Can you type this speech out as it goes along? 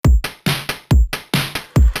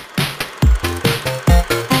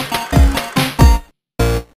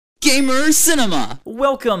Gamer Cinema!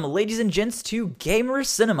 Welcome, ladies and gents, to Gamer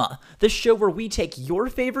Cinema, the show where we take your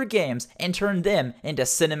favorite games and turn them into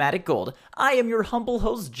cinematic gold. I am your humble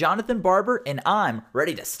host, Jonathan Barber, and I'm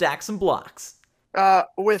ready to stack some blocks.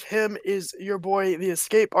 With him is your boy, the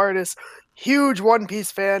Escape Artist, huge One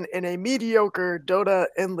Piece fan, and a mediocre Dota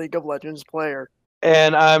and League of Legends player.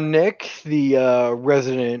 And I'm Nick, the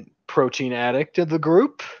resident protein addict of the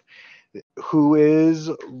group, who is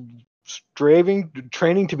training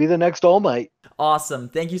to be the next All Might. Awesome.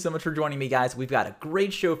 Thank you so much for joining me, guys. We've got a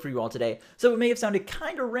great show for you all today. So it may have sounded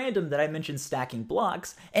kind of random that I mentioned stacking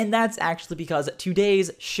blocks, and that's actually because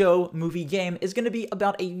today's show, movie, game is going to be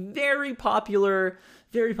about a very popular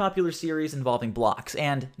series involving blocks.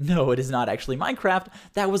 And no, it is not actually Minecraft.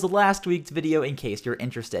 That was last week's video in case you're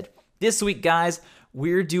interested. This week, guys,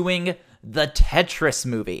 we're doing the Tetris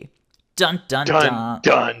movie. Dun, dun, dun. Dun,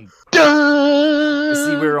 dun, dun! You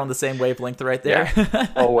see, we were on the same wavelength right there. Yeah.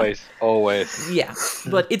 Always. Yeah,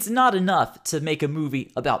 but it's not enough to make a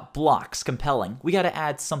movie about blocks compelling. We gotta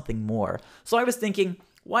add something more. So I was thinking,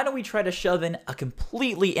 why don't we try to shove in a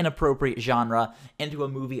completely inappropriate genre into a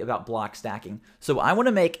movie about block stacking? So I want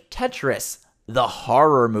to make Tetris the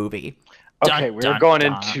horror movie. Okay, we're going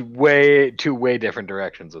into two way different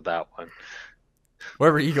directions with that one.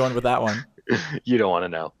 Where were you going with that one? You don't want to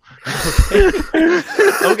know.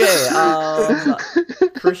 Okay,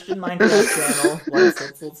 Christian Minecraft channel.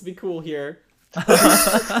 Let's be cool here.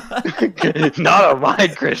 Not a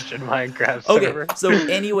my Christian Minecraft server. Okay, so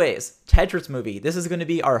anyways, Tetris movie. This is going to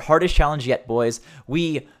be our hardest challenge yet, boys.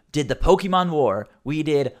 We did the Pokemon War. We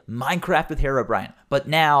did Minecraft with Herobrine. But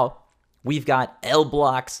now we've got L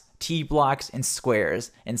blocks, T blocks, and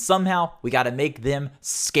squares. And somehow we got to make them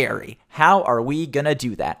scary. How are we going to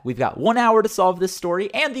do that? We've got 1 hour to solve this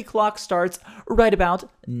story, and the clock starts right about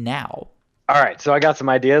now. All right, so I got some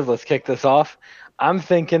ideas. Let's kick this off. I'm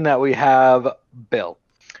thinking that we have Bill.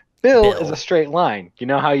 Bill is a straight line. You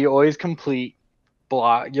know how you always complete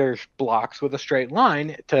your blocks with a straight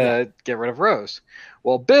line to get rid of rows.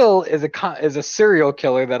 Well, Bill is a serial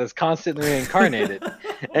killer that is constantly reincarnated,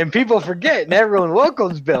 and people forget, and everyone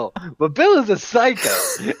welcomes Bill. But Bill is a psycho,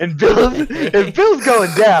 and if Bill's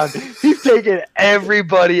going down, he's taking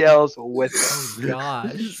everybody else with him. Oh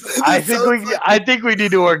gosh! I think we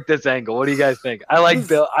need to work this angle. What do you guys think? I like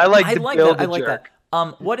Bill. I like Bill the jerk.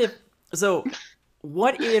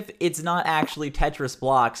 What if it's not actually Tetris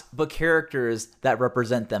blocks, but characters that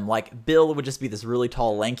represent them? Like, Bill would just be this really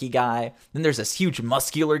tall, lanky guy. Then there's this huge,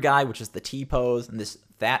 muscular guy, which is the T-pose, and this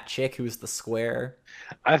fat chick who's the square.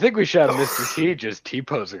 I think we should have Mr. T just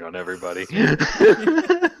T-posing on everybody.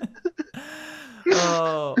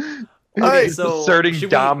 Oh. Okay, so asserting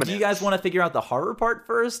dominance. Do you guys want to figure out the horror part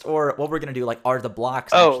first, or what we're going to do? Like, are the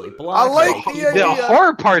blocks actually blocks? I like the idea. The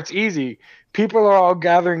horror part's easy. People are all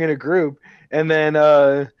gathering in a group, and then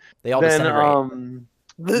they all disintegrate.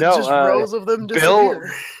 Rows of them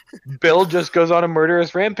disappear. Bill just goes on a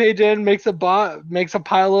murderous rampage and makes a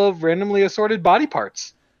pile of randomly assorted body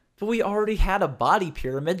parts. But we already had a body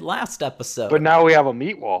pyramid last episode. But now we have a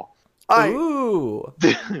meat wall. Ooh.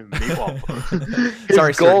 Meat wall. Sorry,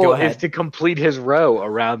 his goal go ahead. is to complete his row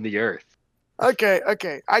around the Earth. Okay.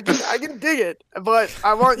 I can dig it, but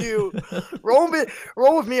I want you roll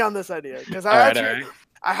with me on this idea, because I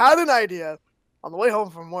had an idea on the way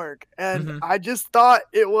home from work, and I just thought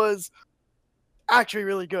it was actually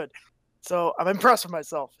really good. So I'm impressed with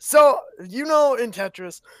myself. So, in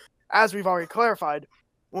Tetris, as we've already clarified,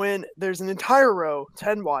 when there's an entire row,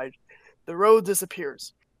 10 wide, the row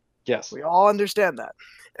disappears. Yes. We all understand that.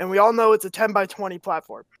 And we all know it's a 10 by 20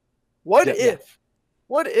 platform. What if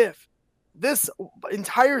this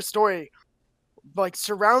entire story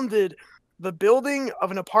surrounded the building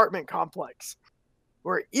of an apartment complex,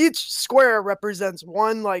 where each square represents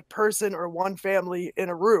one person or one family in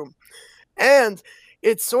a room, and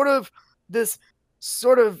it's sort of this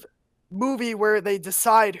movie where they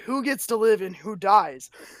decide who gets to live and who dies,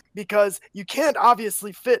 because you can't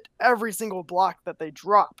obviously fit every single block that they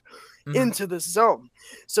drop into this zone.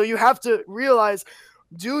 So you have to realize,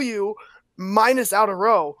 do you minus out a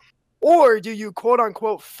row, or do you quote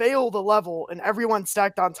unquote fail the level and everyone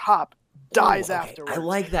stacked on top dies afterwards? I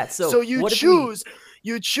like that. So you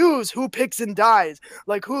choose who picks and dies,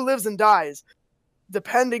 who lives and dies,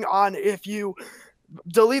 depending on if you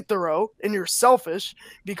delete the row and you're selfish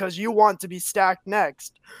because you want to be stacked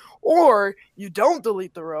next, or you don't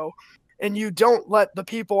delete the row and you don't let the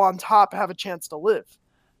people on top have a chance to live.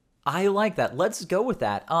 I like that. Let's go with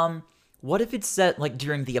that. What if it's set like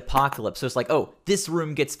during the apocalypse? So it's like, oh, this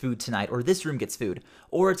room gets food tonight, or this room gets food,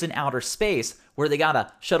 or it's in outer space where they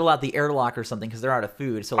gotta shuttle out the airlock or something because they're out of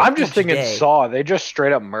food. So like, I'm just thinking day, Saw. They just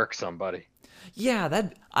straight up murk somebody. Yeah,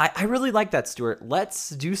 I really like that, Stuart.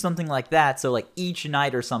 Let's do something like that. So like each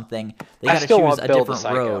night or something, they gotta choose a different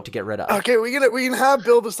road to get rid of. Okay, we can have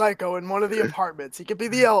Bill the Psycho in one of the apartments. He could be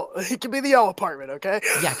the L apartment. Okay.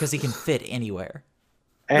 Yeah, because he can fit anywhere.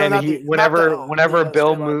 And No, whenever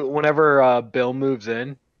Bill moves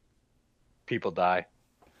in, people die.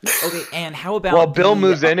 Okay, and how about Well, Bill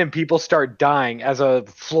moves in and people start dying as a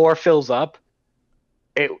floor fills up.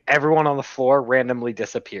 Everyone on the floor randomly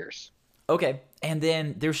disappears. Okay, and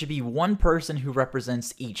then there should be one person who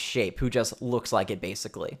represents each shape, who just looks like it,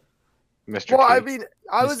 basically. Mr. Well, T. I mean,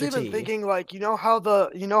 I was Mr. even T. thinking like, you know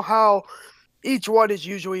how each one is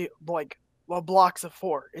usually like blocks of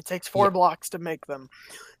 4. It takes 4 blocks to make them.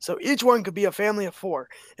 So each one could be a family of 4,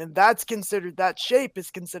 and that shape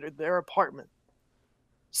is considered their apartment.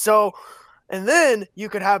 So, and then you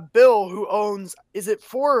could have Bill who owns, is it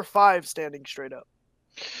 4 or 5 standing straight up?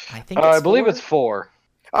 I think it's I believe 4. it's 4.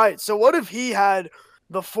 All right, so what if he had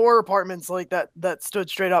the 4 apartments like that stood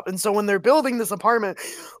straight up? And so when they're building this apartment,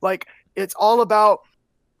 like it's all about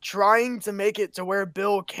trying to make it to where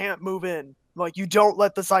Bill can't move in. Like you don't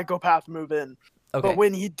let the psychopath move in. Okay. But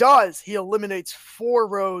when he does, he eliminates 4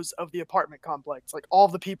 rows of the apartment complex. Like all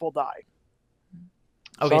the people die.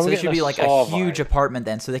 Okay, I'm so it getting should be like a Saw huge vibe. apartment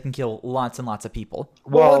then, so they can kill lots and lots of people.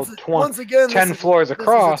 Well, once again, 10 floors this is a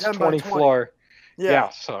across, 10 by 20 20. floor. Yeah. Yeah,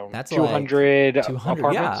 so That's 200, like 200,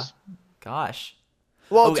 apartments. yeah. Gosh.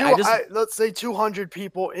 Well, Okay, let's say 200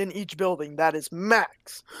 people in each building. That is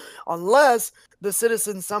max. Unless the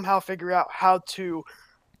citizens somehow figure out how to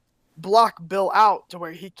block Bill out to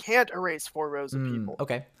where he can't erase 4 rows of people.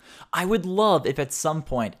 Okay. I would love if at some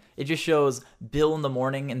point it just shows Bill in the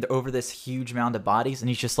morning and over this huge mound of bodies, and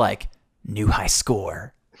he's just like, new high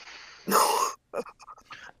score.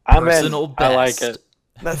 Personal best. I like it.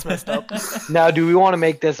 That's messed up. Now, do we want to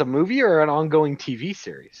make this a movie or an ongoing TV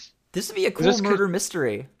series? This would be a cool murder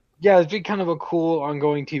mystery. Yeah, it'd be kind of a cool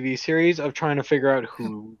ongoing TV series of trying to figure out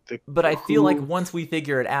who the. But I feel like once we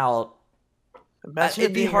figure it out,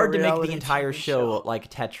 it'd be hard to make the entire show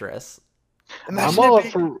like Tetris. I'm all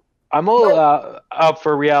up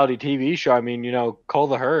for a reality TV show. I mean, cull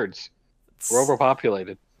the herds. We're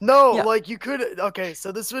overpopulated. No, Yeah. like you could. Okay,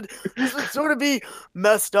 so this would sort of be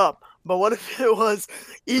messed up. But what if it was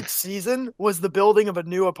each season was the building of a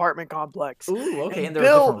new apartment complex? Ooh, okay, and there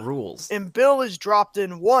Bill, are different rules. And Bill is dropped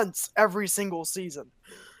in once every single season.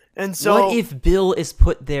 And so, what if Bill is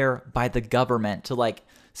put there by the government to like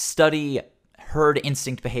study herd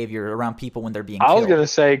instinct behavior around people when they're being killed? I was gonna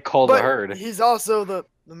say cull the herd. He's also the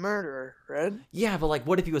murderer, right? Yeah, but like,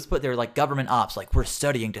 what if he was put there like government ops? Like, we're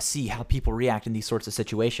studying to see how people react in these sorts of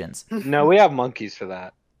situations. No, we have monkeys for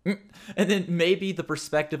that. And then maybe the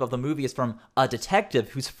perspective of the movie is from a detective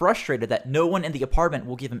who's frustrated that no one in the apartment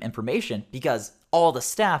will give him information because all the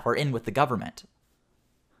staff are in with the government.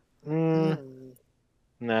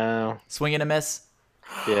 No. Swing and a miss?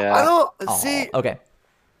 Yeah. I don't Aw, see. Okay.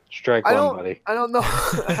 Strike I one, don't. buddy. I don't know.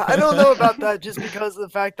 I don't know about that. Just because of the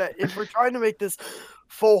fact that if we're trying to make this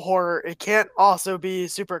full horror, it can't also be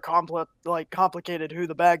super complicated who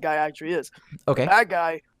the bad guy actually is. Okay. The bad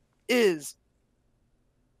guy is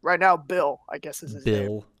right now Bill, I guess is his name.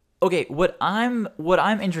 Bill. Okay, what I'm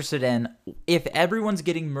interested in, if everyone's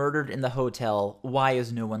getting murdered in the hotel, why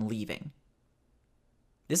is no one leaving?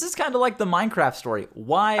 This is kind of like the Minecraft story.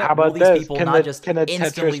 Why How about will these this? people Can not the- just can a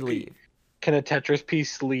instantly Tetris leave? Can a Tetris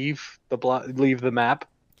piece leave the map?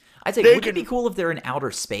 I'd say, They wouldn't it be can- cool if they're in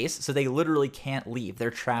outer space, so they literally can't leave? They're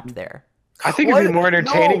trapped there. I think it'd be What? more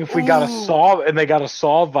entertaining No, if we got a ooh. Saw and they got a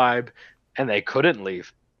Saw vibe and they couldn't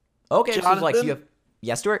leave. Okay, so it's like, Jonathan? you have...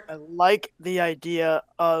 Yes, Stuart? I like the idea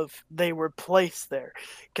of they were placed there,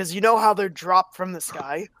 because you know how they're dropped from the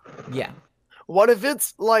sky. Yeah. What if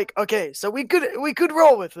it's like, okay, so we could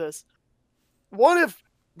roll with this. What if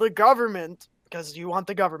the government, because you want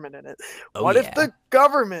the government in it, Oh, what yeah. if the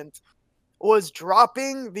government was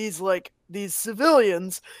dropping these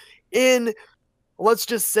civilians in, let's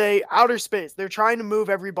just say, outer space? They're trying to move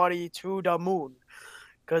everybody to the moon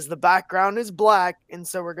because the background is black, and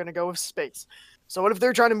so we're gonna go with space. So what if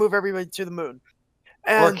they're trying to move everybody to the moon?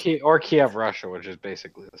 And Or Kiev, Russia, which is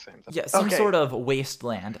basically the same thing. Yeah, some Okay. sort of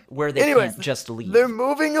wasteland where they Anyways, can't just leave. they're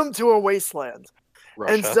moving them to a wasteland.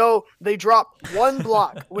 Russia. And so they drop one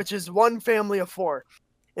block, which is one family of 4.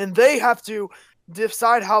 And they have to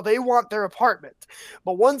decide how they want their apartment.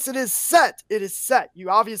 But once it is set, it is set. You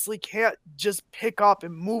obviously can't just pick up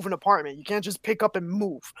and move an apartment. You can't just pick up and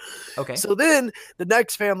move. Okay. So then the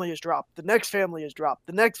next family is dropped. The next family is dropped.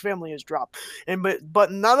 The next family is dropped. And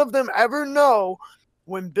but none of them ever know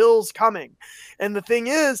when Bill's coming. And the thing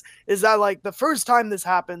is that like the first time this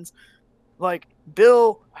happens, like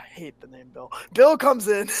Bill, I hate the name Bill. Bill comes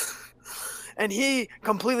in and he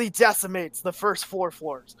completely decimates the first 4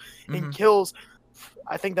 floors and kills,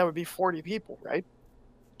 I think that would be 40 people, right?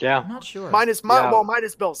 Yeah. I'm not sure. Minus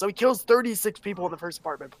Bill. So he kills 36 people in the first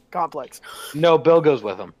apartment complex. No, Bill goes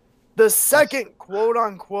with him. The second quote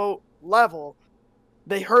unquote level,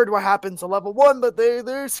 they heard what happened to level 1, but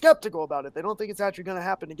they're skeptical about it. They don't think it's actually going to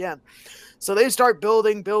happen again. So they start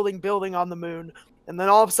building on the moon, and then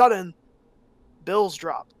all of a sudden, Bill's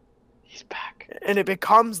dropped. He's back. And it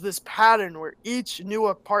becomes this pattern where each new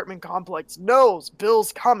apartment complex knows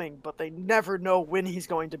Bill's coming, but they never know when he's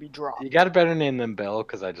going to be dropped. You got a better name than Bill,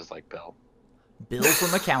 because I just like Bill. Bill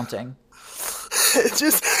from accounting. It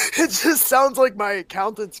just sounds like my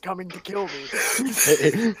accountant's coming to kill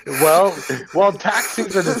me. well, tax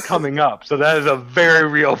season is coming up, so that is a very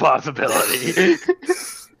real possibility.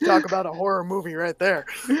 Talk about a horror movie right there.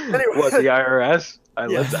 Anyway. What, the IRS? I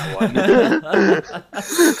love that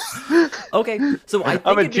one. Okay, so I think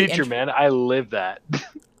I'm a teacher, man. I live that.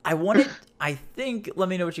 let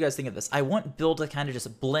me know what you guys think of this. I want Bill to kind of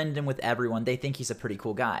just blend in with everyone. They think he's a pretty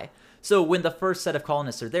cool guy. So when the first set of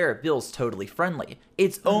colonists are there, Bill's totally friendly.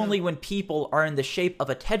 It's only when people are in the shape of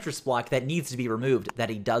a Tetris block that needs to be removed that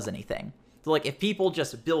he does anything. So like if people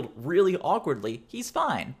just build really awkwardly, he's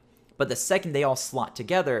fine. But the second they all slot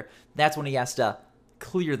together, that's when he has to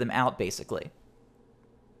clear them out, basically.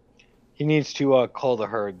 He needs to call the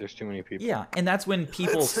herd. There's too many people. Yeah, and that's when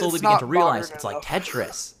people It's slowly begin not to realize modern it's like enough.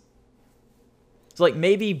 Tetris. So like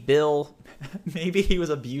maybe Bill, maybe he was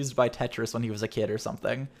abused by Tetris when he was a kid or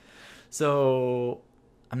something. So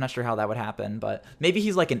I'm not sure how that would happen, but maybe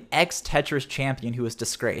he's like an ex-Tetris champion who was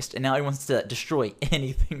disgraced, and now he wants to destroy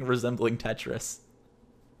anything resembling Tetris.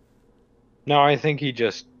 No, I think he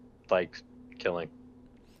just likes killing.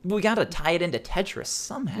 But we gotta tie it into Tetris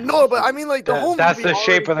somehow. No, but I mean, like, the whole That's movie the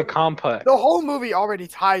shape of already- the complex. The whole movie already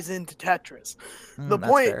ties into Tetris. The That's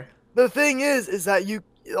point, fair. the thing is that you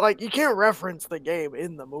can't reference the game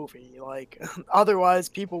in the movie. Like, otherwise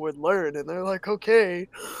people would learn, and they're like, okay,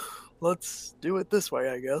 let's do it this way,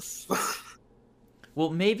 I guess. Well,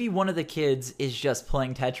 maybe one of the kids is just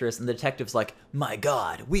playing Tetris, and the detective's like, "My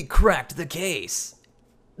God, we cracked the case."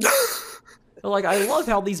 They're like, "I love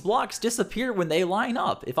how these blocks disappear when they line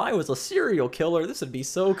up. If I was a serial killer, this would be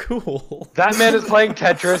so cool." That man is playing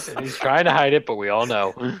Tetris, and he's trying to hide it, but we all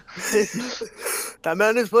know. That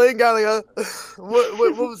man is playing Galaga.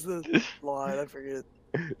 What was the line? I forget.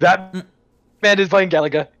 That man is playing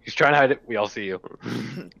Galaga. He's trying to hide it. We all see you.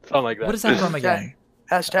 Something like that. What is that from again?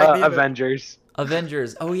 Hashtag the event. Avengers.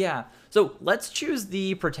 Avengers. Oh, yeah. So let's choose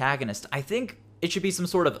the protagonist. I think it should be some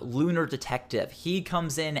sort of lunar detective. He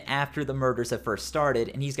comes in after the murders have first started,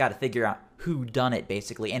 and he's got to figure out who done it,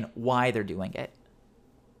 basically, and why they're doing it.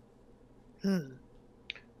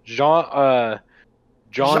 Jean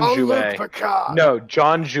Jean-Luc Jouet. Picard. No,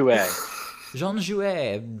 John Jouet. Jean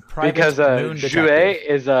Jouet, private Because moon detective. jouet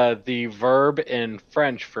is the verb in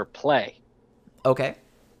French for play. Okay.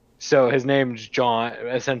 So his name's John,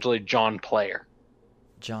 essentially John Player.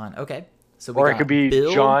 John. Okay. So we Or got it could be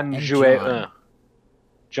Bill John and Jouet. John.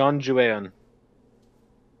 John Jouet.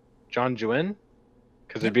 John Jouin?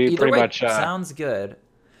 Because it'd be Either pretty way, much sounds good.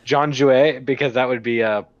 John Jouet, because that would be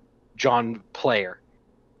John Player.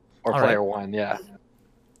 Or All Player right. One, yeah.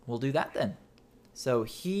 We'll do that then. So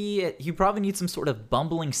he probably needs some sort of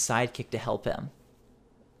bumbling sidekick to help him.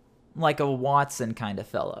 Like a Watson kind of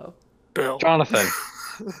fellow. Bill. Jonathan.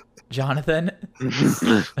 Jonathan? his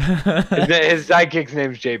sidekick's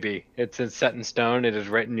name's JB. It's set in stone. It is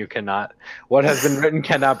written. You cannot. What has been written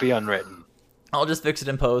cannot be unwritten. I'll just fix it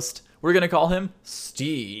in post. We're going to call him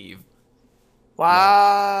Steve.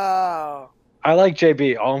 Wow. I like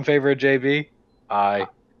JB. All in favor of JB? Aye.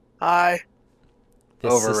 Hi.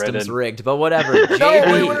 This Overridden. system's rigged, but whatever. No,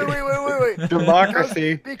 JB. wait.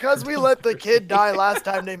 Democracy. Because we let the kid die last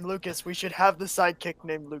time named Lucas, we should have the sidekick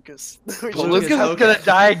named Lucas. We Well, should, Lucas is okay. gonna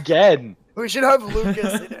die again. we should have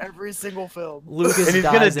Lucas in every single film. Lucas And he's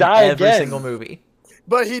gonna dies die in every again. single movie.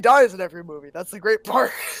 But he dies in every movie. That's the great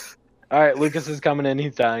part. All right, Lucas is coming in.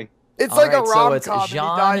 He's dying. It's All like right, a so rom-com it's and he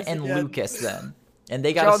Jean dies and again. Lucas then. And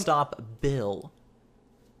they got to John- stop Bill.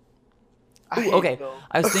 I Ooh, hate okay. Bill.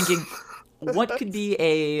 I was thinking, what could be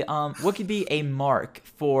a mark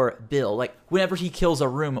for Bill? Like whenever he kills a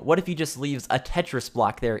room, what if he just leaves a Tetris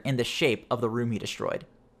block there in the shape of the room he destroyed?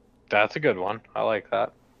 That's a good one. I like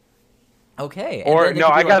that. Okay. Or no,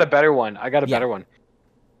 I got a better one. I got a better one.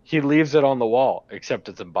 He leaves it on the wall, except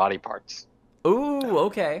it's in body parts. Ooh,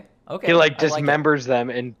 okay. Okay. He like dismembers them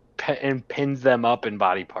and pins them up in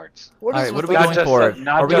body parts. All right, what are we going for?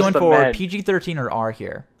 Are we going for PG-13 or R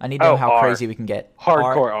here? I need to know how crazy we can get.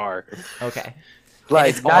 Hardcore R. Okay.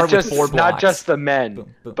 Like it's not just the men,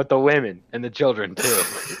 boom, boom. But the women and the children too.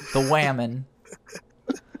 The whammon.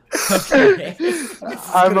 Okay.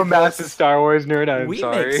 I'm a massive Star Wars nerd. I'm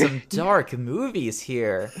sorry. We make some dark movies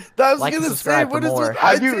here. I was gonna say, what is this?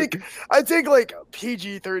 I take like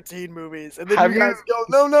PG-13 movies, and then you guys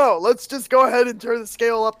go, no, let's just go ahead and turn the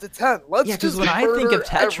scale up to 10. Let's just when I think of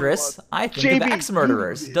Tetris, I think of axe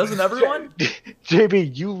murderers. Doesn't everyone?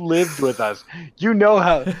 JB, you lived with us. You know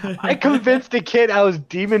how I convinced a kid I was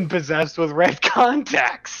demon possessed with red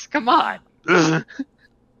contacts. Come on.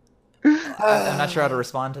 I'm not sure how to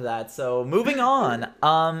respond to that. So moving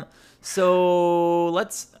on. So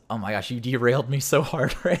let's. Oh my gosh, you derailed me so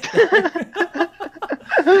hard right there.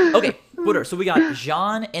 Okay, Twitter. So we got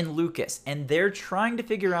Jean and Lucas, and they're trying to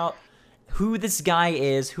figure out who this guy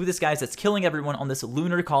is that's killing everyone on this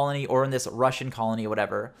lunar colony or in this Russian colony or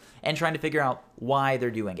whatever, and trying to figure out why they're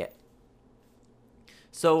doing it.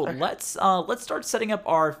 So let's start setting up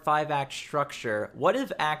our 5-act structure. What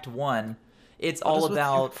if Act 1? It's all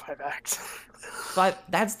about 5 acts. 5.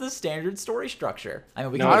 That's the standard story structure. I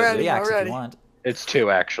mean, we can do 3 acts if you want. It's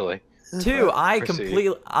 2 actually. 2. I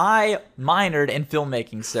minored in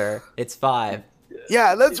filmmaking, sir. It's 5.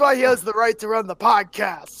 Yeah, that's why he has the right to run the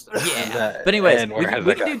podcast. Yeah. But anyways,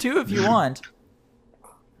 we can do 2 if you want.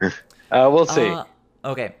 We'll see.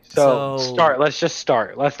 Okay. So start. Let's just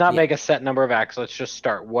start. Let's not make a set number of acts. Let's just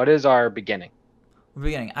start. What is our beginning?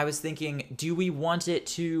 I was thinking, do we want it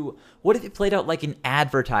to... What if it played out like an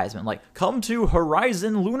advertisement? Like, come to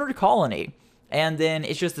Horizon Lunar Colony. And then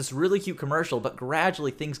it's just this really cute commercial, but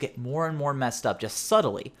gradually things get more and more messed up, just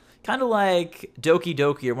subtly. Kind of like Doki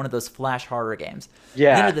Doki or one of those Flash horror games.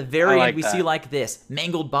 Yeah, then at the very end, we see like this.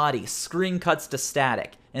 Mangled body, screen cuts to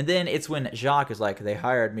static. And then it's when Jacques is like, they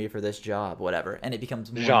hired me for this job, whatever. And it becomes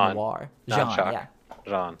more noir.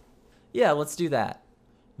 Jean. Yeah, let's do that.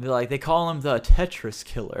 They call him the Tetris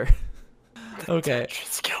Killer. Okay.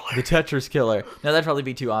 The Tetris Killer. Now, that'd probably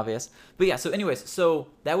be too obvious. But yeah, so anyways, so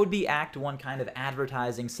that would be Act 1 kind of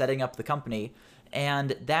advertising, setting up the company.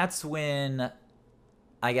 And that's when,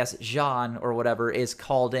 I guess, Jean or whatever is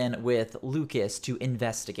called in with Lucas to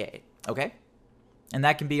investigate. Okay? And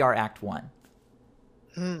that can be our Act 1.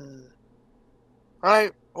 All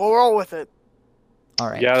right. We'll roll with it. All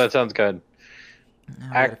right. Yeah, that sounds good.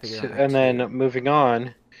 And then moving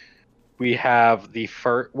on, we have the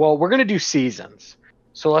first. Well, we're gonna do seasons.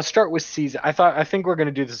 So let's start with season. I think we're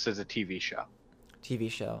gonna do this as a TV show.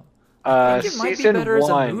 I think it might be better as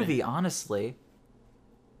a movie, honestly.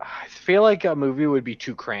 I feel like a movie would be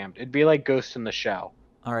too crammed. It'd be like Ghost in the Shell.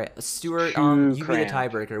 All right, Stuart, you be the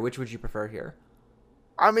tiebreaker. Which would you prefer here?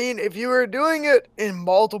 I mean, if you were doing it in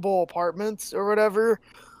multiple apartments or whatever,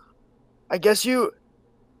 I guess you...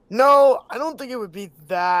 No, I don't think it would be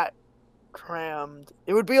that crammed.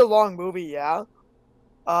 It would be a long movie, yeah.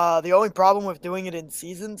 The only problem with doing it in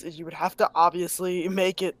seasons is you would have to obviously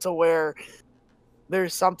make it to where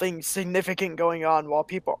there's something significant going on while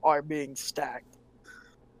people are being stacked.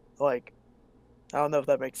 Like, I don't know if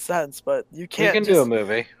that makes sense, but you can't. You can do a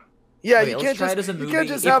movie. Yeah, you can't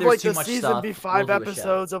just have like the season be 5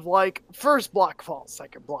 episodes of like first block falls,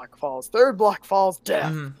 second block falls, third block falls,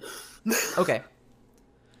 death. Okay.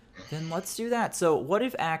 Then let's do that. So what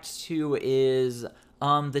if Act 2 is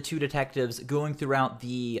the 2 detectives going throughout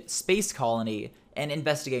the space colony and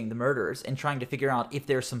investigating the murders and trying to figure out if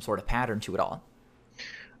there's some sort of pattern to it all?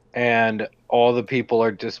 And all the people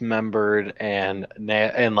are dismembered and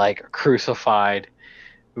like crucified.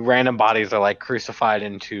 Random bodies are like crucified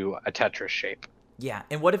into a Tetris shape. Yeah,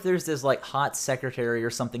 and what if there's this like hot secretary or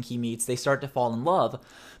something he meets, they start to fall in love,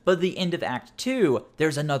 but at the end of Act 2,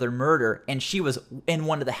 there's another murder, and she was in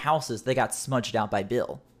one of the houses that got smudged out by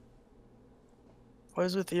Bill. What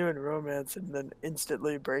is with you and romance and then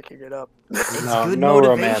instantly breaking it up? It's good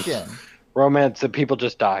motivation. Romance, the people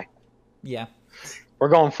just die. Yeah. We're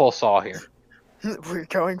going full Saw here. We're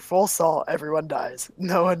going full Saw, everyone dies.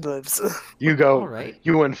 No one lives. You go, all right.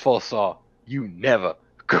 You went full Saw. You never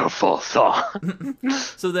go full Saw.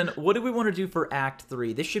 So then, what do we want to do for Act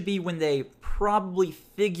 3? This should be when they probably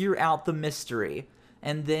figure out the mystery,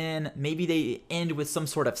 and then maybe they end with some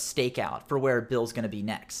sort of stakeout for where Bill's going to be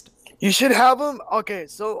next. You should have him. Okay,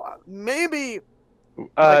 so maybe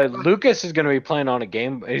like Lucas is going to be playing on a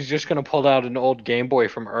game. He's just going to pull out an old Game Boy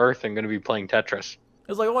from Earth and going to be playing Tetris.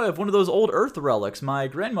 It's like, oh, I have one of those old Earth relics. My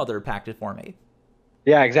grandmother packed it for me.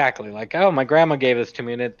 Yeah, exactly. Like, oh, my grandma gave this to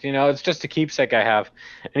me, and it's just a keepsake I have.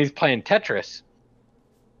 And he's playing Tetris,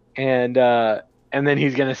 and then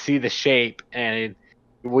he's going to see the shape, and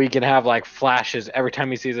we can have like flashes every time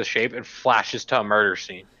he sees a shape. It flashes to a murder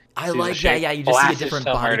scene. I like that. Yeah, you just see a different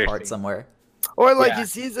body part scene. somewhere. Or like he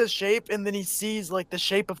sees a shape and then he sees like the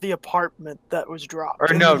shape of the apartment that was dropped.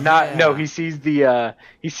 Or no, he sees the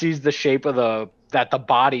shape of that the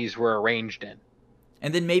bodies were arranged in.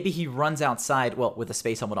 And then maybe he runs outside, well, with a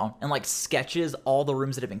space helmet on, and like sketches all the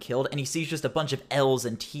rooms that have been killed, and he sees just a bunch of L's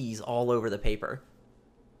and T's all over the paper.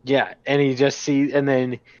 Yeah, and he just sees, and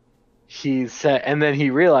then he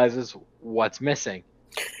realizes what's missing.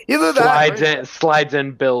 Either that slides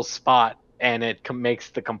in Bill's spot, and it makes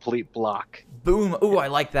the complete block. Boom! Ooh, I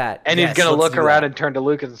like that. And he's gonna look around and turn to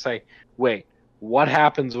Lucas and say, "Wait, what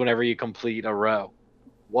happens whenever you complete a row?"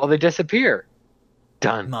 Well, they disappear.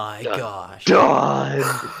 Done. My gosh. Done.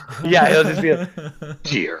 Yeah, he'll just be like,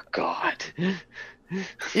 "Dear God."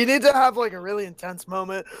 You need to have like a really intense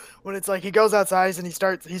moment when it's like he goes outside and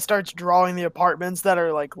he starts drawing the apartments that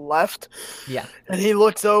are like left. Yeah. And he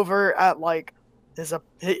looks over at like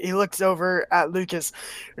he looks over at Lucas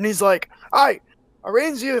and he's like, "I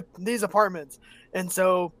arrange these apartments." And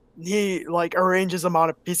so he like arranges them on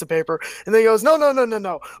a piece of paper and then he goes,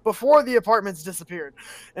 no, before the apartments disappeared.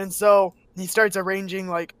 And so he starts arranging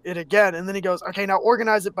like it again, and then he goes, okay, now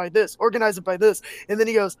organize it by this, and then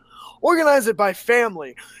he goes, organize it by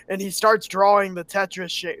family, and he starts drawing the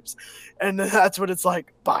Tetris shapes, and that's what it's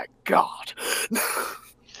like, by God.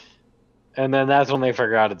 And then that's when they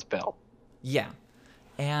figure out it's Bill. Yeah.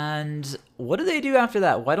 And what do they do after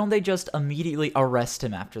that? Why don't they just immediately arrest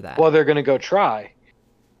him after that? Well, they're gonna go try,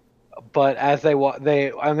 but as they walk,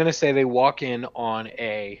 I'm gonna say they walk in on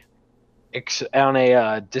a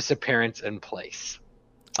disappearance in place.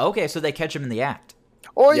 Okay, so they catch him in the act.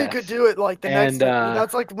 Or you could do it like the next.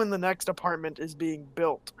 That's like when the next apartment is being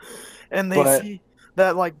built, and they see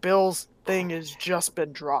that like Bill's thing has just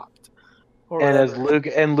been dropped.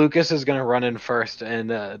 And Lucas is gonna run in first,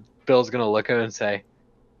 and Bill's gonna look at him and say,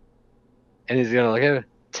 and he's gonna look at him,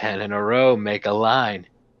 10 in a row, make a line,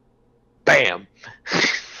 bam,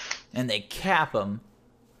 and they cap him.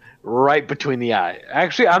 Right between the eye.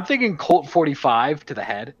 Actually, I'm thinking Colt 45 to the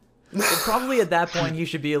head. Well, probably at that point, you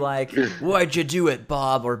should be like, "Why'd you do it,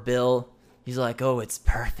 Bob or Bill?" He's like, "Oh, it's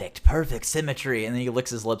perfect symmetry," and then he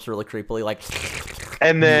licks his lips really creepily, like.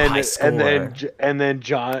 And then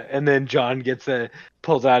John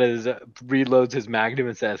pulls out reloads his Magnum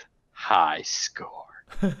and says, "High score."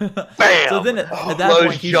 Bam. So then at that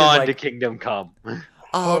point, he's John like, to Kingdom Come.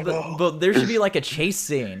 But there should be like a chase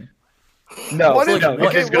scene. No, he's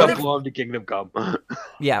just gonna blow him to Kingdom Come.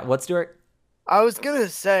 Yeah, what, Stuart? I was gonna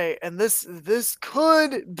say, and this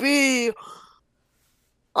could be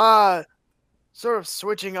sort of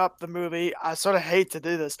switching up the movie. I sort of hate to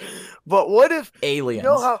do this, but what if aliens?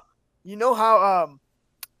 You know how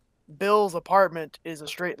Bill's apartment is a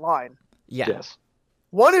straight line? Yeah. Yes.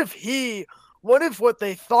 What if what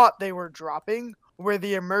they thought they were dropping were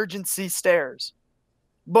the emergency stairs?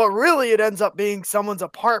 But really, it ends up being someone's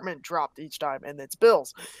apartment dropped each time, and it's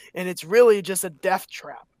Bill's. And it's really just a death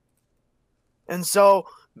trap. And so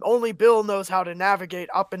only Bill knows how to navigate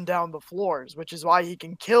up and down the floors, which is why he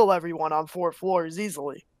can kill everyone on 4 floors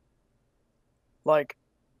easily. Like,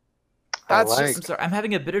 that's just... I'm sorry, I'm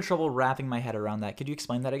having a bit of trouble wrapping my head around that. Could you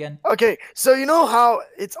explain that again? Okay, so you know how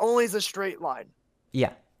it's always a straight line?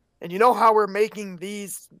 Yeah. And you know how we're making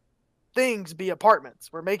these things be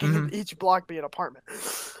apartments? We're making each block be an apartment.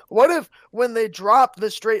 What if when they dropped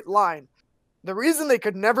the straight line, the reason they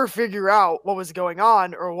could never figure out what was going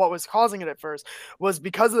on or what was causing it at first was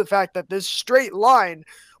because of the fact that this straight line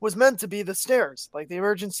was meant to be the stairs, like the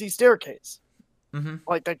emergency staircase,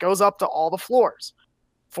 like that goes up to all the floors,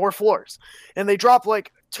 4 floors, and they drop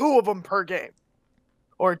like 2 of them per game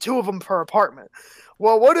or 2 of them per apartment.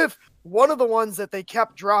 Well, what if one of the ones that they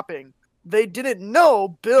kept dropping, they didn't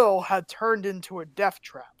know Bill had turned into a death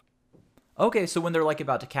trap? Okay, so when they're like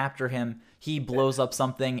about to capture him, he blows up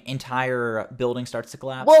something, entire building starts to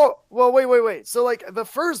collapse. Well, wait. So like the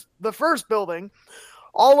first building,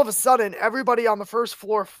 all of a sudden everybody on the first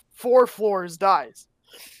floor, 4 floors dies.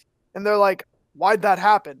 And they're like, why'd that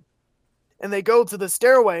happen? And they go to the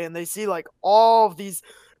stairway and they see like all of these,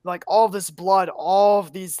 like all this blood, all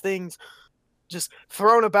of these things just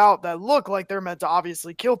thrown about that look like they're meant to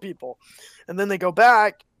obviously kill people. And then they go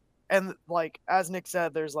back and like as Nick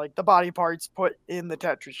said, there's like the body parts put in the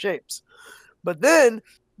Tetris shapes. But then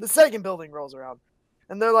the second building rolls around,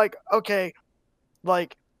 and they're like, okay,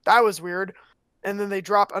 like that was weird. And then they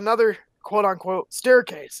drop another quote unquote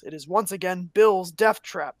staircase. It is once again Bill's death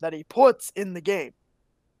trap that he puts in the game.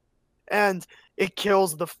 And it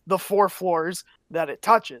kills the 4 floors that it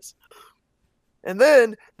touches. And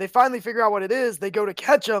then they finally figure out what it is. They go to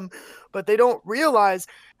catch him, but they don't realize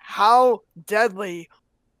how deadly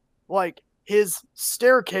like his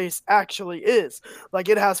staircase actually is. Like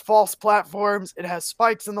it has false platforms, it has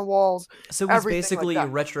spikes in the walls. So he's basically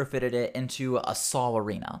retrofitted it into a Saw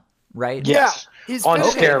arena, right? Yes. Yeah, he's on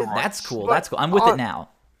steroids. That's cool. That's cool. I'm with it now.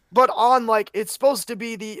 But on like it's supposed to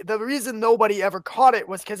be the reason nobody ever caught it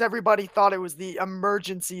was because everybody thought it was the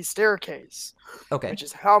emergency staircase. Okay. Which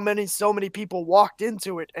is how so many people walked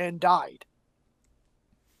into it and died.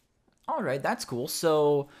 All right, that's cool.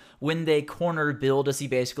 So when they corner Bill, does he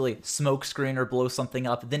basically smoke screen or blow something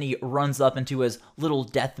up? Then he runs up into his little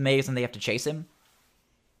death maze and they have to chase him?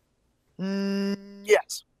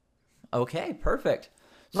 Yes. Okay, perfect.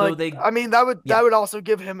 So like, I mean, that would also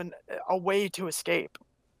give him a way to escape.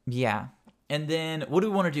 Yeah. And then what do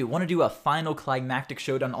we want to do? Want to do a final climactic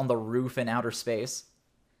showdown on the roof in outer space?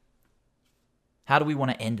 How do we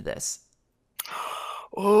want to end this?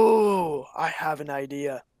 Oh, I have an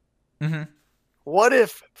idea. Mm-hmm. What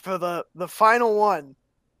if for the final one,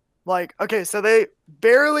 like, okay, so they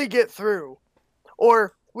barely get through,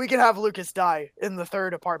 or we can have Lucas die in the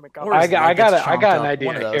third apartment complex. I got an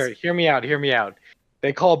idea. Hear me out.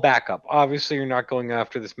 They call backup. Obviously, you're not going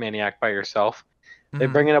after this maniac by yourself. They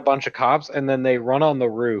bring in a bunch of cops, and then they run on the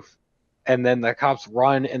roof, and then the cops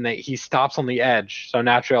run, and he stops on the edge. So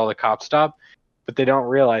naturally, all the cops stop, but they don't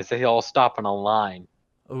realize that he'll stop on a line.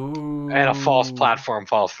 Ooh. And a false platform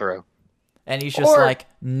falls through. And he's just like,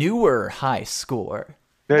 newer high score.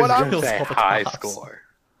 What I was say high score.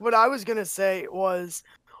 What I was gonna say was,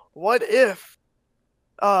 what if,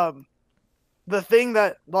 the thing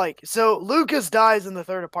that so Lucas dies in the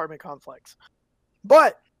third apartment complex,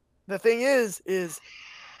 but the thing is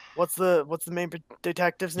what's the main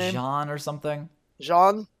detective's name? Jean or something.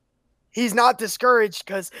 Jean. He's not discouraged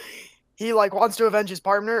because he wants to avenge his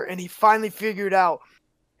partner, and he finally figured out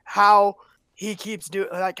how he keeps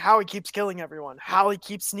how he keeps killing everyone, how he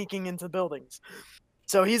keeps sneaking into buildings.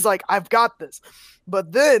 So he's like, I've got this.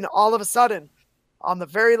 But then all of a sudden, on the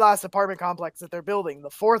very last apartment complex that they're building, the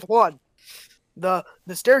fourth one, the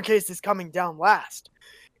staircase is coming down last.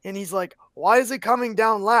 And he's like, why is it coming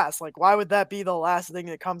down last? Like, why would that be the last thing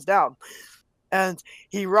that comes down? And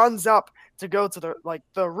he runs up to go to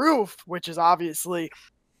the roof, which is obviously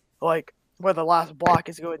where the last block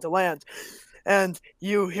is going to land. And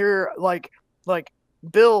you hear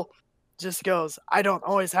Bill just goes, I don't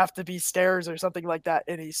always have to be stairs or something like that.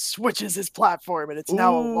 And he switches his platform, and it's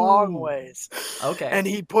now a long ways. Okay. And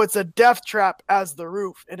he puts a death trap as the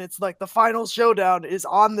roof. And it's like the final showdown is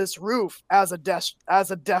on this roof as a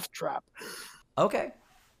death trap. Okay.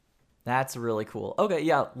 That's really cool. Okay,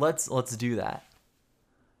 yeah, let's do that.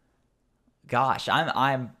 Gosh,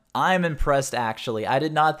 I'm impressed actually. I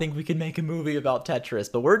did not think we could make a movie about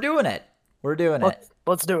Tetris, but we're doing it.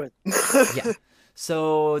 Let's do it. Yeah.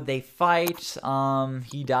 So they fight,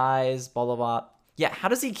 he dies, blah, blah, blah. Yeah, how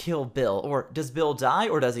does he kill Bill? Or does Bill die,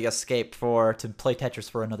 or does he escape to play Tetris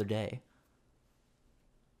for another day?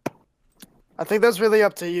 I think that's really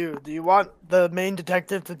up to you. Do you want the main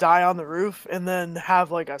detective to die on the roof and then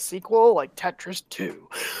have a sequel like Tetris 2?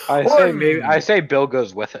 I say Bill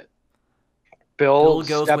goes with it. Bill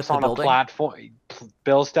goes steps with the on a building? platform.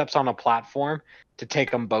 Bill steps on a platform to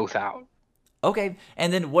take them both out. Okay,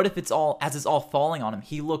 and then what if it's all falling on him,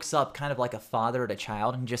 he looks up kind of like a father at a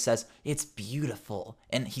child and just says, it's beautiful,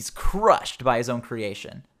 and he's crushed by his own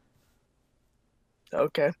creation.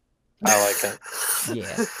 Okay. I like it.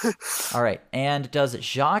 Yeah. All right, and does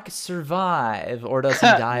Jacques survive, or does he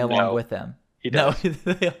die along with him? He does.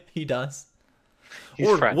 No, he does. He's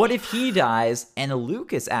or French. What if he dies and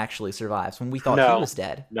Lucas actually survives when we thought he was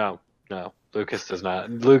dead? No. Lucas does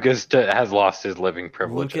not. Lucas has lost his living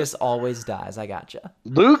privileges. Lucas always dies. I gotcha.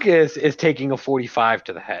 Lucas is taking a 45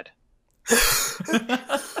 to the head.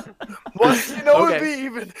 Well, it'd be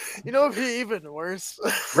even worse.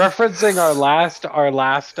 Referencing our last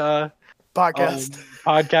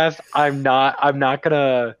podcast. I'm not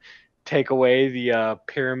gonna take away the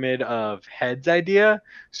pyramid of heads idea.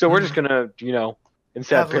 So we're just gonna,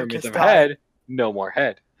 instead Have of pyramids Lucas of die. head, no more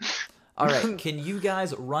head. All right, can you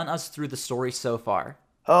guys run us through the story so far?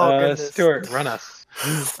 Oh, goodness. Stuart, run us.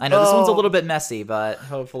 I know this one's a little bit messy, but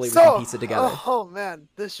hopefully we can piece it together. Oh man,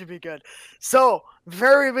 this should be good. So,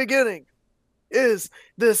 very beginning, is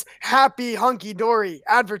this happy hunky-dory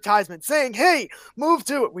advertisement saying, hey, move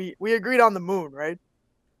to it. We agreed on the moon, right?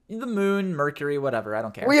 The moon, Mercury, whatever. I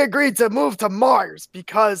don't care. We agreed to move to Mars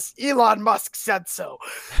because Elon Musk said so.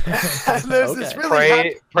 And there's this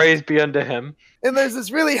really praise be unto him. And there's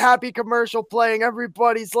this really happy commercial playing.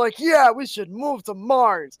 Everybody's like, yeah, we should move to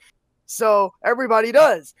Mars. So everybody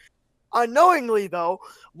does. Unknowingly, though,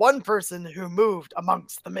 one person who moved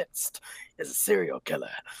amongst the midst is a serial killer.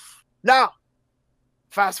 Now,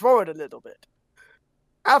 fast forward a little bit.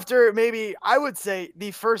 After maybe, I would say,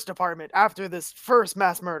 the first apartment, after this first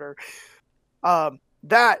mass murder,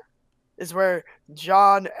 that is where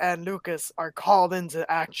John and Lucas are called into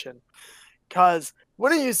action. Because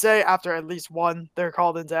wouldn't you say after at least one, they're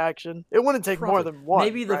called into action? It wouldn't take more than one.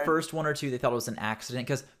 Maybe the right? first one or two, they thought it was an accident.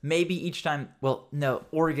 Because maybe each time, well, no,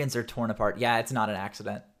 organs are torn apart. Yeah, it's not an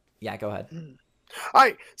accident. Yeah, go ahead. All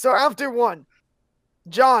right, so after one,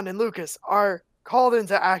 John and Lucas are called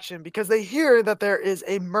into action because they hear that there is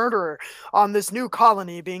a murderer on this new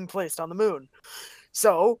colony being placed on the moon.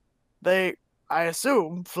 So they, I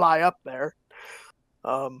assume, fly up there,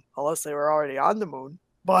 unless they were already on the moon.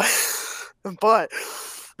 But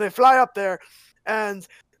they fly up there and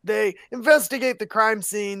they investigate the crime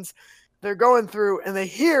scenes. They're going through and they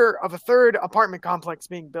hear of a third apartment complex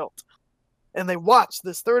being built. And they watch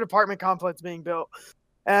this third apartment complex being built.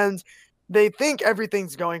 And they think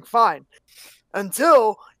everything's going fine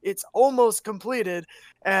until it's almost completed.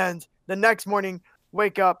 And the next morning,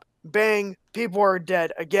 wake up, bang, people are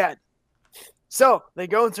dead again. So they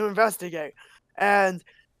go in to investigate. And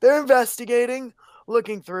they're investigating,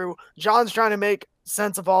 looking through. John's trying to make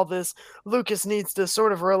sense of all this. Lucas needs to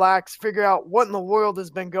sort of relax, figure out what in the world has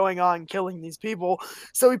been going on killing these people.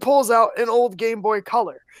 So he pulls out an old Game Boy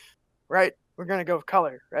Color, right? We're going to go with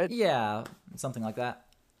color, right? Yeah, something like that.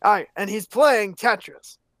 All right, and he's playing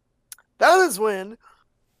Tetris. That is when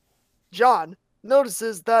John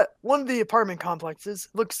notices that one of the apartment complexes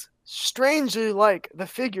looks strangely like the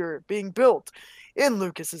figure being built in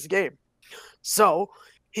Lucas's game. So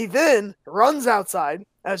he then runs outside,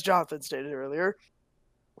 as Jonathan stated earlier,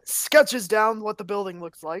 sketches down what the building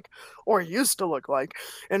looks like, or used to look like,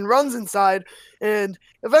 and runs inside and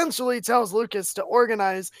eventually tells Lucas to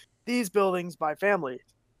organize these buildings by family.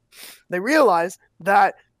 They realize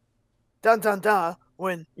that, dun dun dun,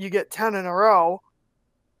 when you get 10 in a row,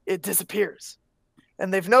 it disappears.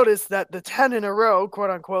 And they've noticed that the 10 in a row,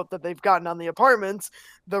 quote unquote, that they've gotten on the apartments,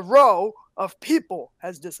 the row of people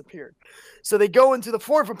has disappeared. So they go into the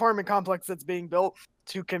fourth apartment complex that's being built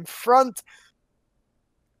to confront,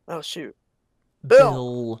 oh shoot,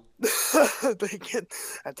 Bill.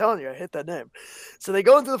 I'm telling you, I hit that name. So they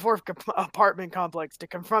go into the fourth apartment complex to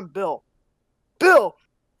confront Bill. Bill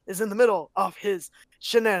is in the middle of his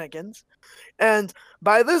shenanigans. And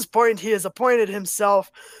by this point, he has appointed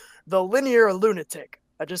himself the linear lunatic.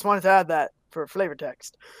 I just wanted to add that for flavor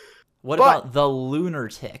text. What about the lunar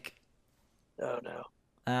tick? Oh, no.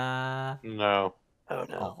 No. Oh,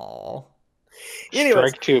 no. Aww. Anyways,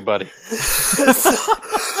 Strike two, buddy.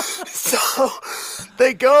 so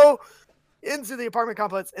they go into the apartment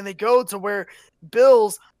complex and they go to where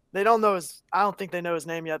Bill's, they don't know his, I don't think they know his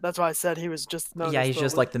name yet. That's why I said he was just known Yeah, as he's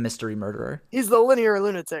just like the mystery murderer. He's the linear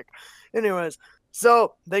lunatic. Anyways,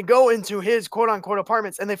 so they go into his quote-unquote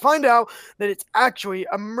apartments and they find out that it's actually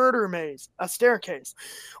a murder maze, a staircase.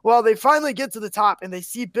 Well, they finally get to the top and they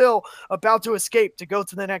see Bill about to escape to go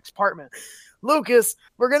to the next apartment. Lucas,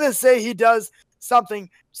 we're going to say he does something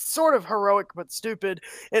sort of heroic but stupid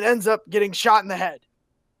and ends up getting shot in the head.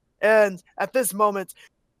 And at this moment,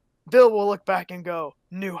 Bill will look back and go,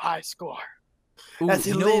 new high score. Ooh,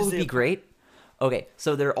 you know what would be great? Okay,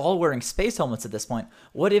 so they're all wearing space helmets at this point.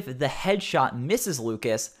 What if the headshot misses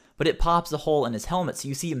Lucas, but it pops a hole in his helmet so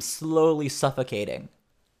you see him slowly suffocating?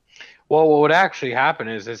 Well, what would actually happen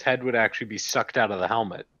is his head would actually be sucked out of the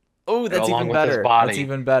helmet. Oh, that's even with his better. body. That's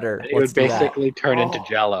even better. And it would basically turn into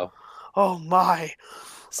Jello. Oh my.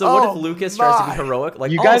 So what if Lucas tries to be heroic?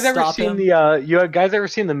 Like, you guys ever stop seen him? you guys ever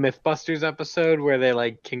seen the MythBusters episode where they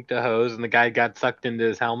like kinked a hose and the guy got sucked into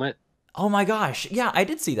his helmet? Oh my gosh. Yeah, I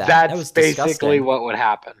did see that. That's that was basically disgusting. what would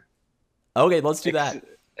happen. Okay, let's do that.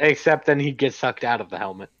 Except then he'd get sucked out of the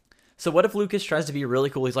helmet. So what if Lucas tries to be really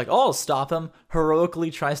cool? He's like, oh, I'll stop him.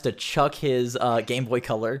 Heroically tries to chuck his Game Boy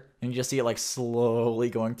Color. And you just see it like slowly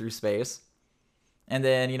going through space. And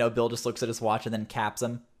then, you know, Bill just looks at his watch and then caps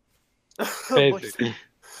him. Basically.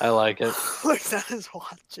 I like it. Looks at his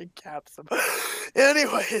watch and caps him.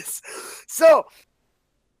 Anyways, so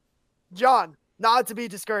John, not to be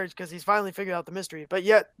discouraged because he's finally figured out the mystery, but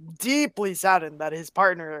yet deeply saddened that his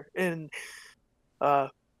partner in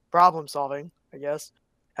problem solving, I guess,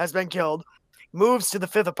 has been killed, moves to the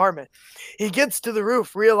 5th apartment. He gets to the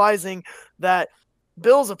roof, realizing that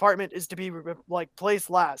Bill's apartment is to be like placed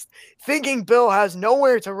last. Thinking Bill has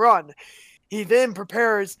nowhere to run, he then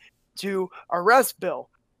prepares to arrest Bill.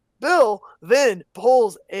 Bill then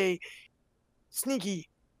pulls a sneaky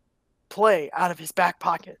play out of his back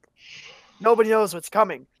pocket. Nobody knows what's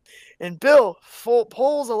coming. And Bill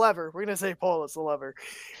pulls a lever. We're going to say pulls a lever.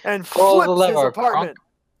 And flips his apartment.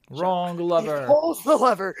 Wrong lever. He pulls the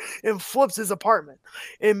lever and flips his apartment.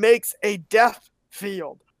 It makes a death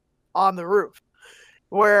field on the roof,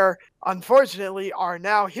 where unfortunately our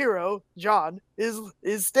now hero, John, is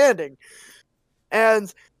standing.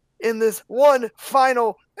 And in this one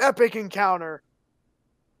final epic encounter,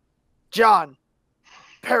 John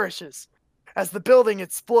perishes as the building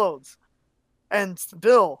explodes. And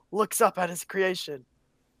Bill looks up at his creation.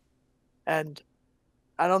 And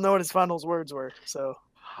I don't know what his final words were, so.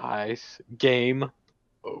 Nice. Game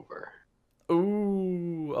over.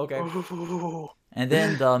 Ooh, okay. Ooh. And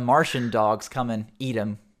then the Martian dogs come and eat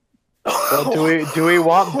him. Well, do we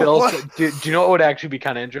want Bill to, do you know what would actually be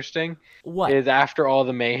kind of interesting? What? Is after all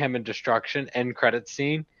the mayhem and destruction, end credit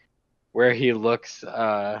scene where he looks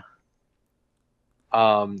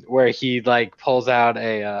where he like pulls out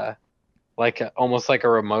a almost like a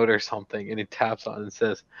remote or something, and he taps on it and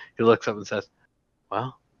says, he looks up and says,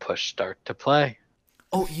 well, push start to play.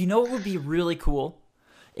 Oh, you know what would be really cool?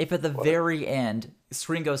 If at the very end,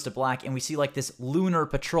 screen goes to black and we see like this lunar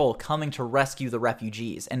patrol coming to rescue the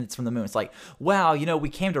refugees, and it's from the moon. It's like, wow, we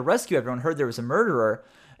came to rescue everyone, heard there was a murderer,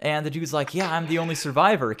 and the dude's like, yeah, I'm the only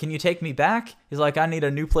survivor. Can you take me back? He's like, I need a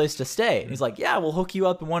new place to stay. And he's like, yeah, we'll hook you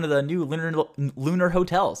up in one of the new lunar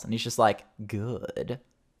hotels. And he's just like, good.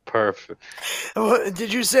 Perfect.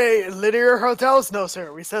 Did you say linear hotels? No,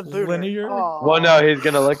 sir. We said lunar. Linear? Aww. Well, no, he's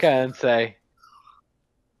going to look at it and say,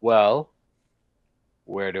 well,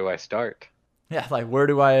 where do I start? Yeah, like, where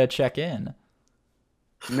do I check in?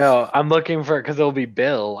 No, I'm looking for, because it'll be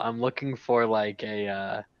Bill, I'm looking for like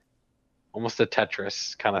a, almost a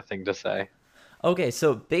Tetris kind of thing to say. Okay,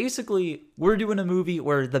 so basically, we're doing a movie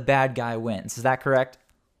where the bad guy wins. Is that correct?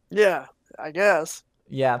 Yeah, I guess.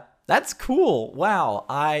 Yeah, that's cool. Wow,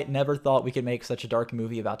 I never thought we could make such a dark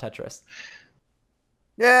movie about Tetris.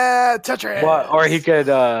 Yeah, Tetris. Well, or he could,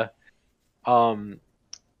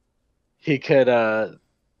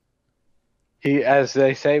 as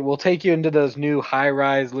they say, we'll take you into those new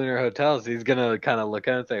high-rise lunar hotels. He's gonna kind of look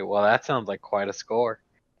at it and say, well, that sounds like quite a score.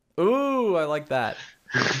 Ooh, I like that.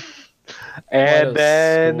 And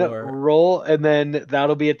then score. roll, and then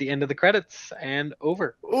that'll be at the end of the credits and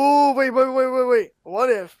over. Ooh, wait. What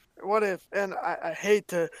if? And I hate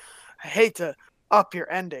to up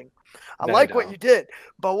your ending. I No, like what don't. you did,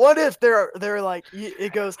 but what if they're like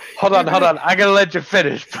it goes? Hold on. I gotta let you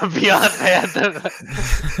finish. But beyond that,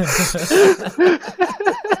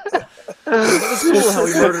 It was cool how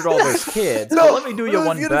we murdered all those kids. No, but let me do what you I was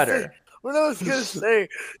one gonna better. say- What I was gonna say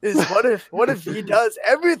is, what if he does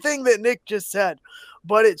everything that Nick just said,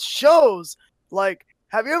 but it shows like,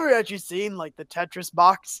 have you ever actually seen like the Tetris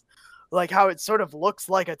box, like how it sort of looks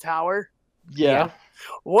like a tower? yeah.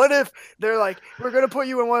 What if they're like, we're gonna put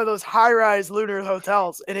you in one of those high-rise lunar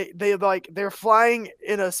hotels, and they're flying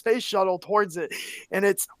in a space shuttle towards it, and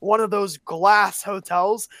it's one of those glass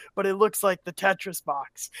hotels, but it looks like the Tetris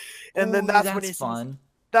box, and then Ooh, that's when he fun.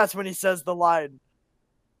 that's when he says the line.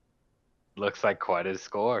 Looks like quite a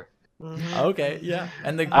score. Mhm. Okay, yeah.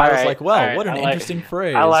 And the All guy was right, like, well, all right, what an I like- interesting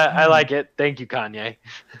phrase. I like it. Thank you, Kanye.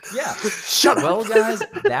 Yeah. Shut up. Well, guys,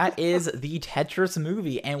 that is the Tetris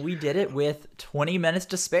movie, and we did it with 20 minutes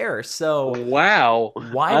to spare. So Wow.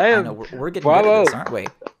 why? I know we're getting good at this, aren't we?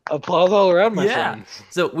 Applause all around, my Yeah. friends.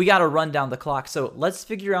 So we got to run down the clock. So let's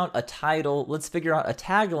figure out a title. Let's figure out a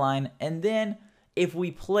tagline, and then if we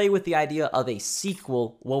play with the idea of a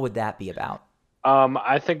sequel, what would that be about?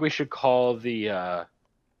 I think we should call the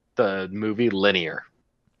movie Linear.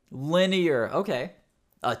 Linear. Okay.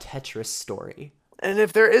 A Tetris story. And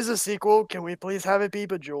if there is a sequel, can we please have it be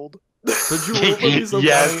Bejeweled? Bejeweled is okay.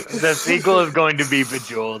 Yes, the sequel is going to be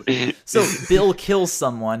Bejeweled. So Bill kills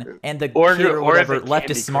someone, and the Or- kid or or whatever the left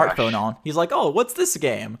his Candy smartphone Crush. on. He's like, "Oh, what's this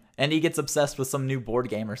game?" And he gets obsessed with some new board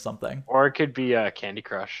game or something. Or it could be Candy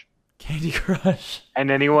Crush. Candy Crush.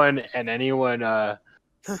 And anyone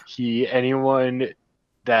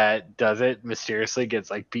that does it mysteriously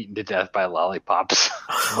gets like beaten to death by lollipops.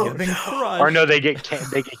 Oh, Getting no. crushed. Or no, they get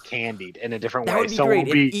candied in a different That way. would be Some great.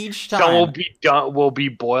 will be If each some will time. be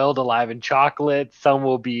boiled alive in chocolate. Some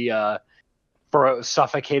will be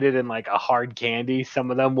suffocated in like a hard candy.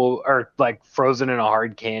 Some of them are like frozen in a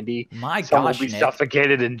hard candy. My Some gosh, will be Nick.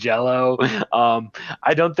 suffocated in Jello.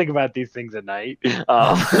 I don't think about these things at night.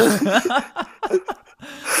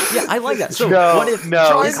 Yeah, I like that. So No, what if no.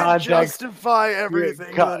 Trying to context- justify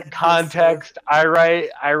everything. that exists Context. I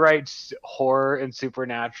write horror and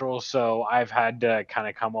supernatural, so I've had to kind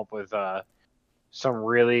of come up with some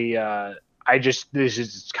really. This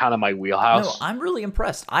is kind of my No, wheelhouse. I'm really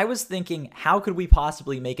impressed. I was thinking, how could we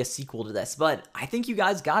possibly make a sequel to this? But I think you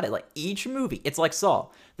guys got it. Like, each movie, it's like Saw.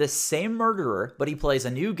 The same murderer, but he plays a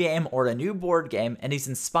new game or a new board game, and he's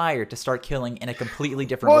inspired to start killing in a completely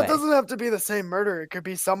different Well, way. it doesn't have to be the same murder. It could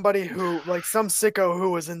be somebody who, like, some sicko who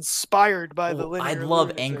was inspired by the linear. I'd love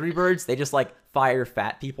lunatic. Angry Birds. They just, like, fire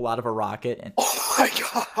fat people out of a rocket. And Oh my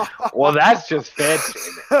god. Well, that's just fat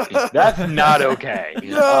shaming. That's not okay.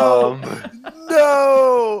 No.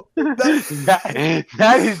 No.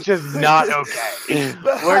 That is just not okay.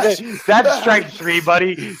 That's strike 3,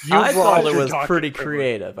 buddy. I thought it your was talking pretty privilege.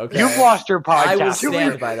 creative. Okay, You've lost your podcast. I will Can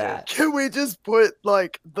stand we- by that. Can we just put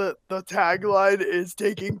like the tagline is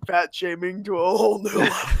taking fat shaming to a whole new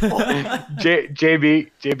level?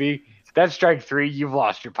 JB, that's strike 3. You've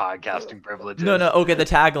lost your podcasting privileges. No. Okay, the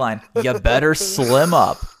tagline. You better slim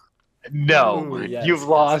up. No, Ooh, yes, you've yes.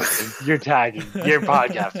 lost your tagging, your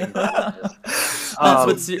podcasting privileges.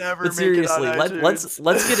 Never But make it on seriously, iTunes.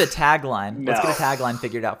 let's get a tagline. Let's get a No. tagline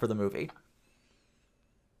figured out for the movie.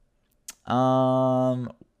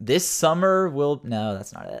 This summer will no,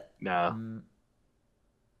 that's not it. No, Mm,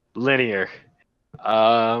 linear.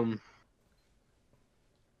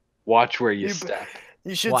 Watch where you You- step.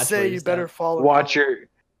 You should Watch where say you you better step. follow. Watch your,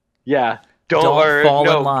 yeah. Don't fall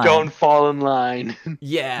in line. Don't fall in line.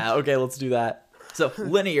 Yeah, okay, let's do that. So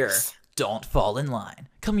linear, don't fall in line.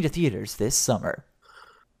 Coming to theaters this summer.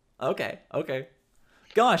 Okay.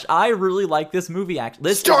 Gosh, I really like this movie.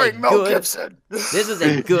 This Starring is a Mel good, Gibson. This is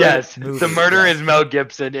a good Yes, movie. the murder yes. is Mel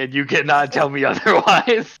Gibson, and you cannot tell me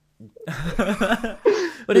otherwise.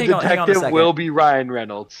 But The hang on a detective second. will be Ryan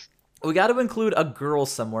Reynolds. We got to include a girl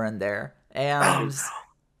somewhere in there. And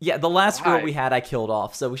yeah, the last girl Why? we had I killed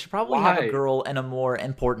off, so we should probably have a Why? girl in a more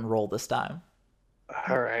important role this time.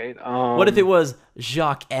 All right. What if it was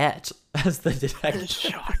Jacquette as the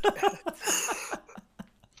detective?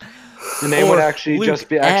 the name or would actually Luke just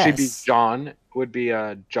be S. John? Would be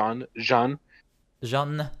Jean, Jean.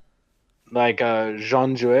 like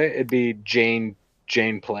Jean Jouet. It'd be Jane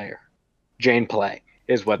Player. Jane Play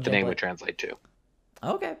is what the Jane name Play. would translate to.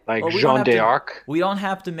 Okay. Like Well, we don't Jean have to- d'Arc. We don't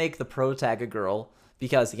have to make the pro tag a girl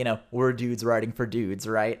because, we're dudes writing for dudes,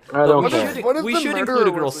 right? I don't we care. should, What if we the should murderer include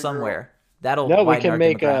a girl was a girl? somewhere. That'll No, we widen can our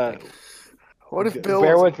make demographic. What if Bill?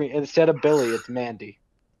 Bear was- with me. Instead of Billy, it's Mandy.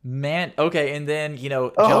 Man, okay, and then,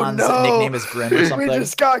 Oh, John's no. nickname is Grim or something. We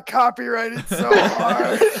just got copyrighted so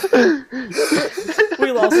hard.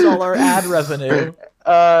 We lost all our ad revenue.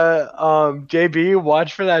 JB,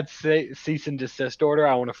 watch for that cease and desist order.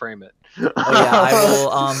 I want to frame it. Oh yeah, I will.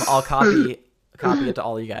 I'll copy it to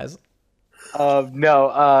all you guys.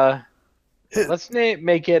 No. Let's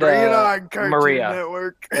make it Bring it on, Cartoon Maria.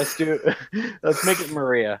 Network. Let's make it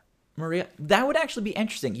Maria. Maria, that would actually be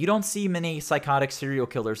interesting. You don't see many psychotic serial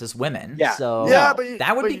killers as women, Yeah. so Yeah, but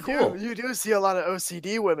that would but be you cool. You do see a lot of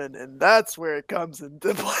OCD women, and that's where it comes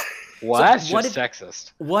into play. Well, So that's what just if-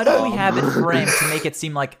 sexist. What if we have it framed to make it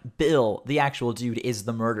seem like Bill, the actual dude, is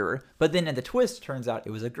the murderer? But then in the twist, turns out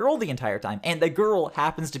it was a girl the entire time, and the girl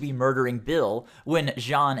happens to be murdering Bill when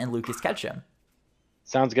Jean and Lucas catch him.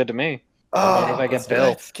 Sounds good to me. Oh, if I get Bill.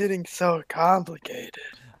 It's getting so complicated.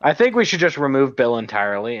 I think we should just remove Bill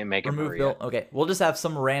entirely and make it Remove Maria. Bill. Okay, we'll just have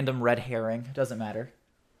some random red herring. Doesn't matter.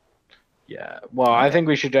 Yeah. Well, I think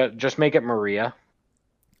we should just make it Maria.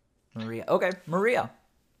 Maria. Okay, Maria.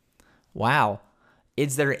 Wow.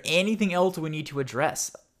 Is there anything else we need to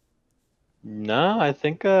address? No, I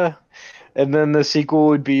think. And then the sequel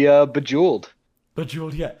would be Bejeweled.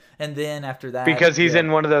 Bejeweled, yeah. And then after that, Because he's yeah.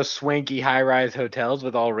 in one of those swanky high-rise hotels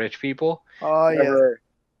with all rich people. Oh yeah.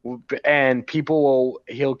 And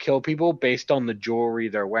he'll kill people based on the jewelry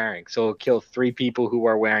they're wearing. So he'll kill 3 people who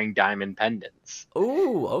are wearing diamond pendants.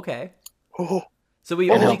 Ooh, okay. Oh, So we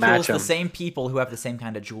And only he'll match kills the them. same people who have the same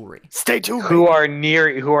kind of jewelry. stay tuned. Who are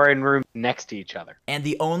in rooms next to each other. And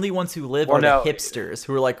the only ones who live Or are no. the hipsters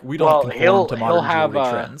who are like, we don't Well, conform he'll- to he'll modern have, jewelry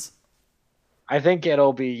trends. I think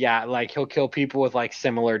it'll be like he'll kill people with like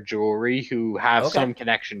similar jewelry who have Okay. some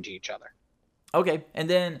connection to each other. Okay, and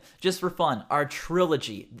then just for fun, our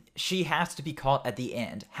trilogy, she has to be caught at the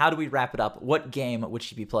end. How do we wrap it up? What game would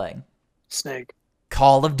she be playing? Snake.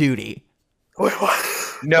 Call of Duty. Wait, what?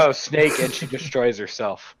 No, Snake, and she destroys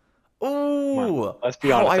herself. Ooh, Let's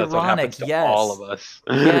be how honest, that's what ironic, happens to yes. all of us.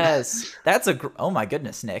 Yes, that's oh my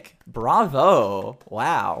goodness, Nick. Bravo.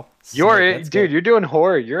 Wow. You're Snake, in, that's dude. good. You're doing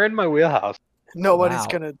horror. You're in my wheelhouse. Nobody's Wow.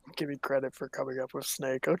 gonna give me credit for coming up with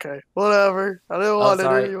Snake. Okay, whatever. I didn't Oh, want it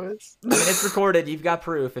sorry. anyways. I mean, it's recorded. You've got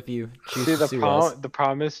proof if you choose See, to sue us. the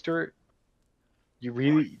problem is, Stuart, the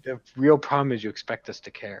real problem is you expect us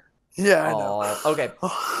to care. Yeah, I know. Oh, okay.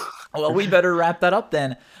 Well, we better wrap that up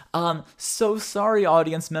then. So sorry,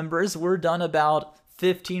 audience members. We're done about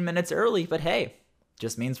 15 minutes early, but hey,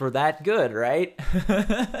 just means we're that good, right?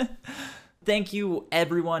 Thank you,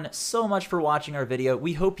 everyone, so much for watching our video.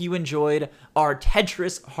 We hope you enjoyed our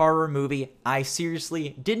Tetris horror movie. I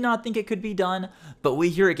seriously did not think it could be done, but we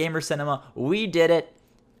here at Gamer Cinema, we did it.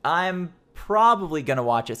 I'm probably gonna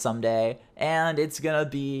watch it someday, and it's gonna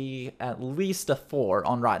be at least a 4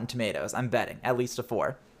 on Rotten Tomatoes. I'm betting at least a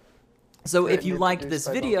 4. So if you liked this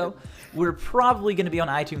video, we're probably going to be on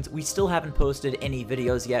iTunes. We still haven't posted any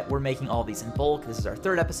videos yet. We're making all these in bulk. This is our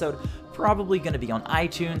 3rd episode. Probably going to be on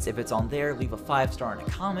iTunes. If it's on there, leave a 5-star and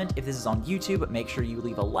a comment. If this is on YouTube, make sure you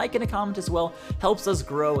leave a like and a comment as well. Helps us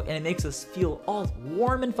grow, and it makes us feel all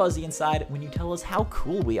warm and fuzzy inside when you tell us how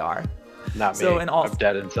cool we are. Not me. So, and I'm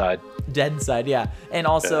dead inside. Dead inside, yeah. And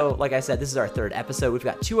also, like I said, this is our 3rd episode. We've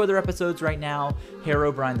got 2 other episodes right now,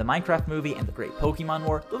 Herobrine the Minecraft movie and the Great Pokemon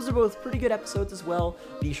War. Those are both pretty good episodes as well.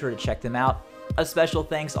 Be sure to check them out. A special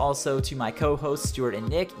thanks also to my co-hosts, Stuart and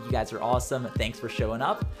Nick. You guys are awesome. Thanks for showing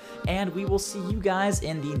up. And we will see you guys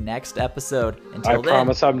in the next episode. Until then,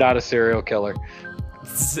 promise I'm not a serial killer.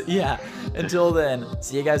 yeah. Until then,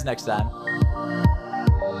 see you guys next time.